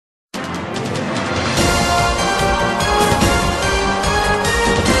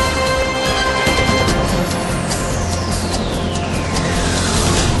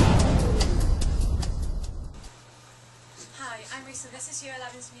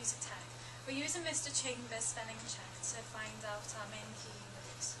use a tech. We're using Mr. Chambers' spelling check to find out our main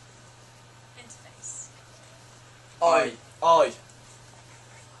keywords. Interface. I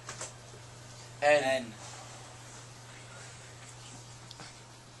N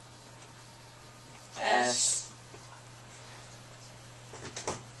S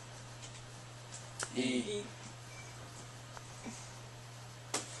E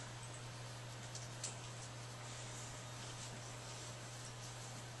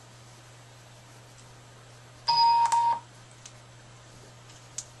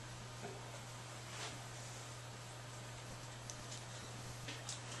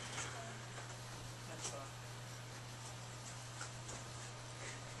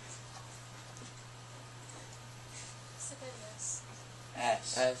Civilians.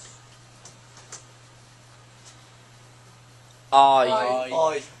 S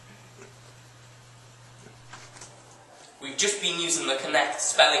I. We've just been using the Kinect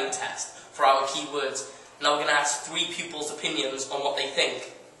spelling test for our keywords. Now we're going to ask 3 pupils' opinions on what they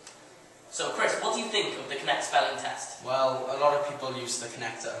think. So Chris, what do you think of the Kinect spelling test? Well, a lot of people use the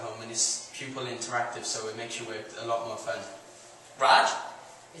Kinect at home and it's pupil interactive, so it makes your work a lot more fun. Raj?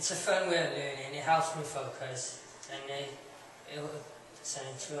 It's a fun way of learning, it helps me focus, and it's an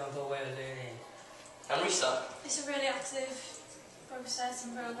enjoyable way of learning. And Risa? It's a really active process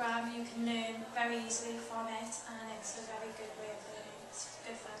and program. You can learn very easily from it, and it's a very good way of learning. It's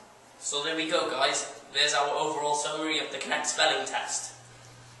good fun. So there we go, guys. There's our overall summary of the Kinect spelling test.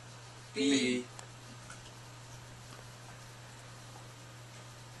 B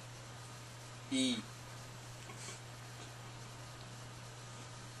E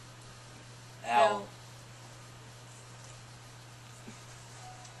L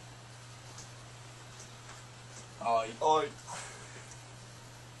I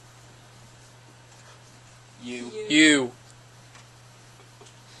U U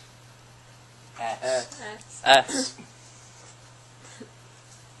S S